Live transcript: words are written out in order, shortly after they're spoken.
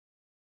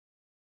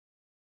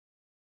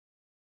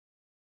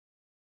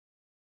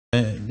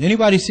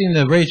Anybody seen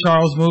the Ray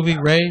Charles movie,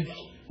 Ray?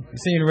 You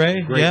seen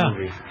Ray? Great yeah.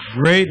 movie.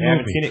 Great If you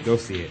haven't movie. seen it, go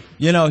see it.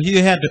 You know, he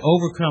had to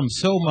overcome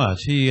so much.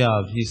 He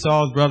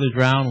saw his brother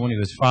drown when he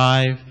was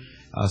 5,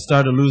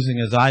 started losing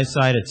his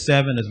eyesight at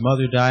 7. His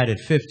mother died at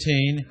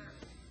 15.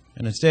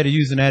 And instead of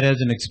using that as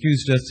an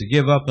excuse just to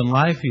give up in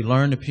life, he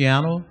learned the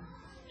piano.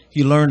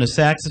 He learned the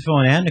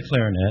saxophone and the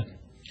clarinet.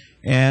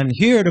 And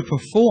here to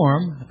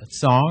perform a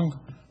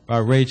song by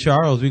Ray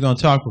Charles, we're going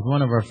to talk with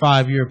one of our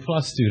 5-year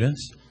plus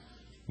students.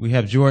 We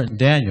have Jordan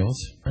Daniels.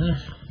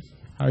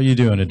 How are you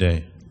doing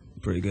today?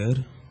 Pretty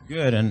good.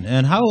 Good.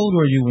 And how old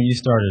were you when you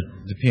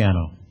started the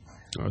piano?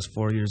 I was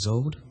 4 years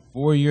old.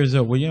 4 years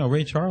old. Well, you know,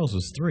 Ray Charles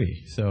was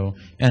 3. So,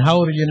 and how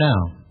old are you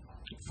now?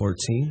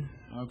 14.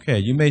 Okay,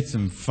 you made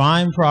some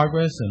fine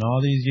progress in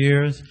all these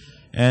years.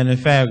 And in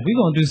fact,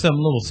 we're going to do something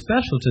a little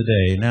special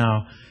today.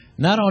 Now,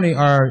 not only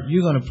are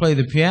you going to play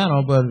the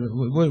piano, but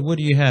what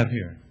do you have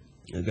here?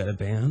 I got a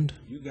band.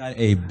 You got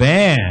a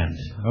band,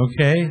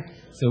 okay?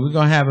 So we're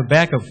going to have a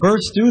backup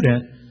first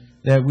student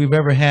that we've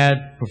ever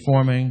had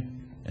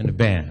performing in the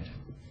band,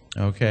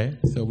 okay?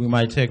 So we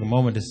might take a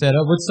moment to set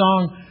up. What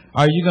song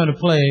are you going to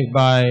play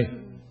by,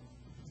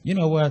 you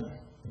know what?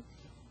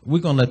 We're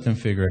going to let them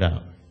figure it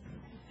out.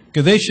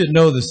 Because they should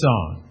know the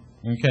song,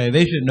 okay?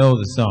 They should know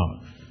the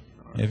song.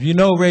 If you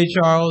know Ray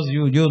Charles,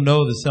 you'll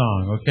know the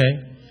song,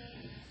 okay?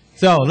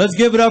 So let's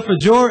give it up for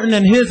Jordan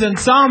and his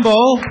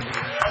ensemble.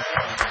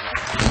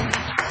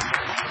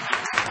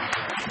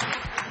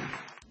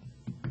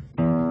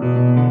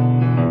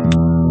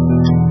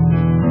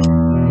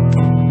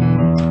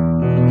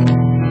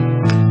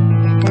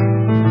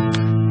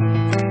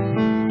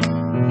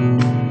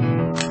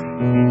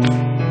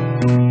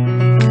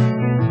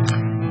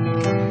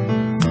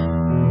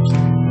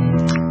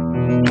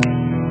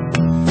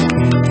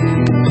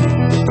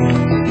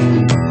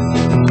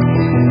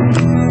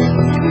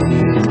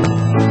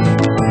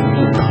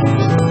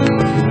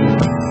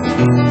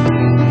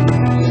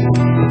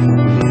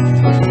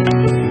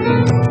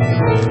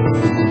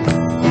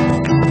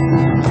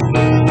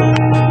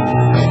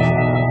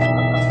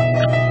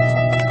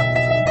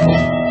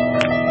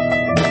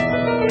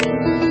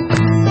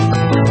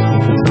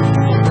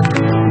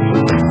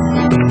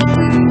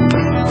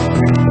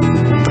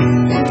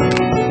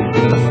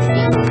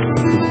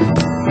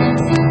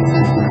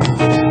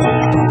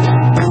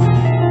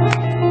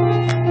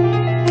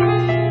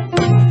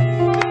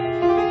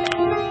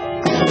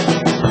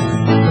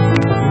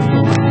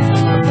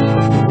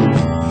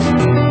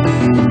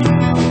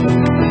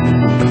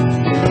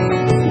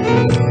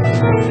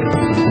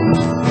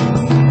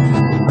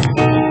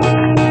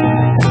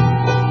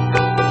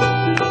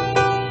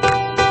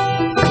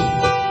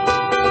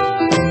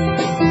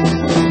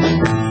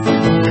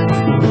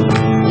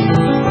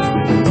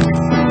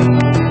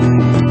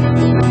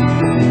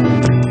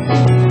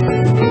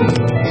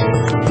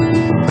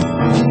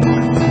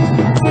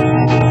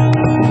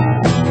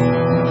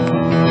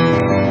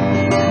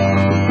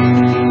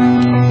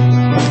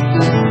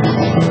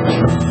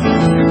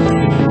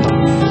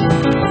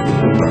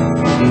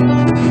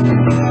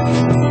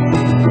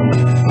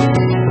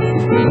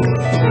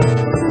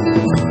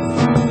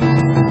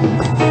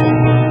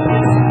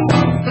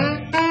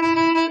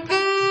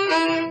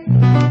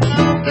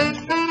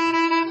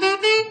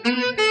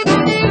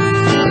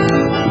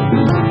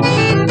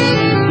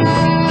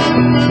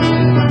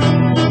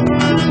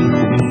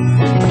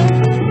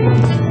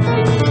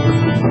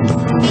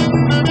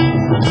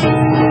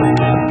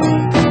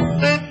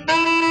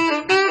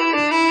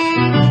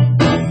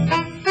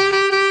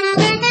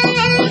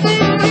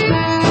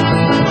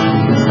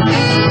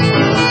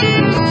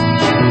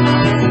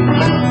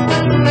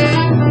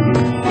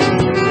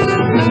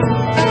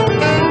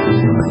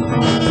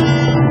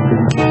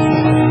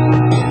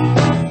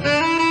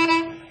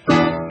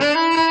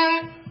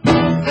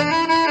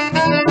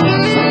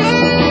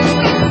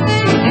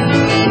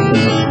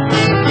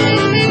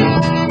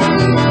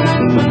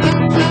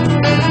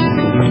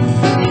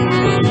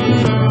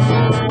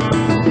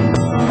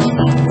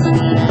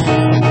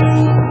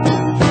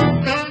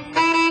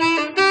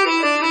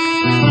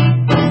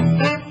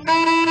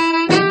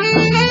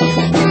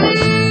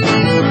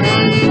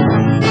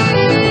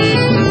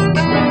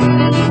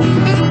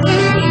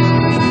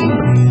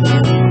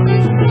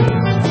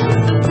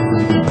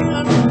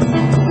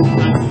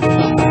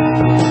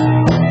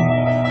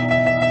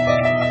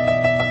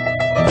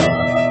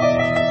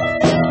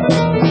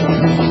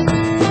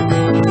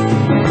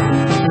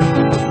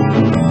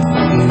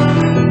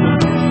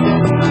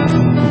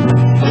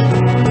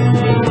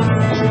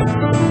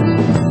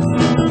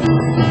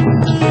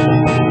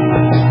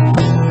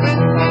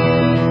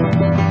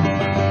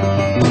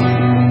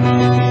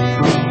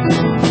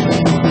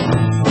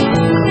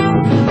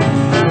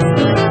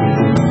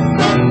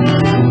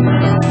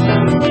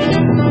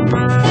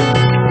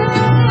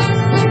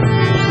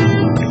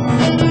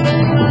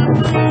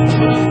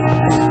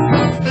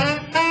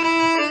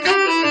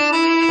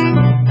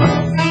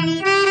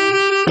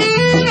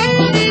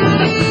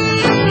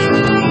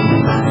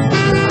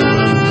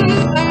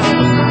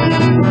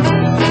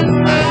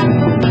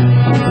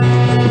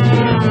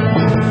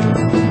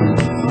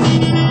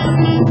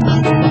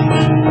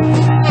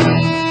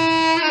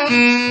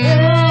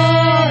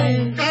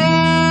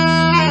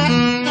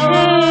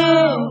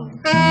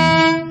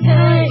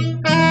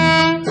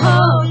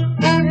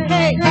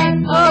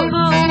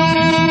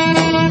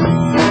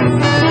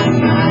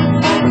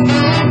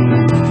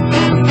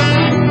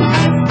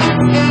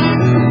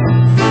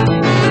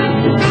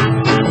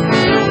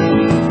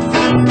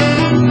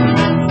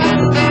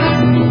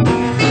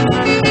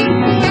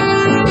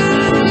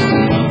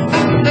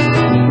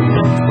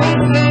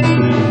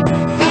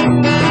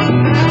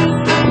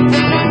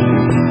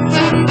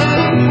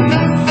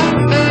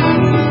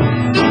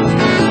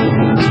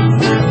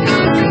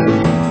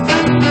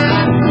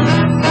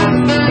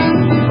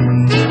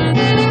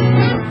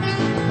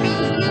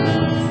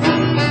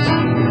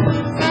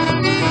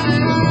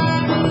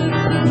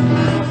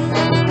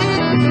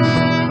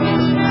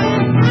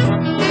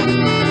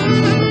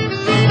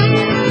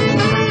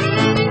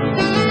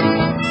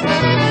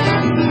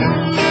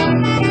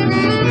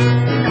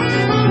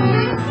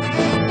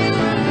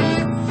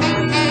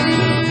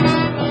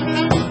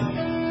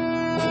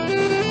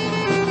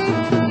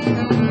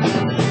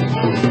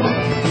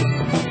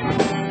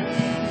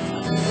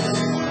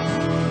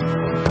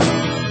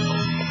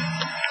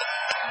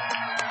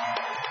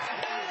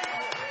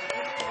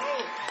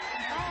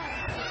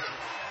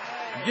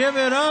 Give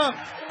it up.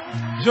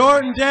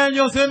 Jordan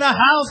Daniels in the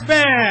house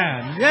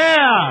band.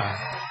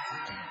 Yeah.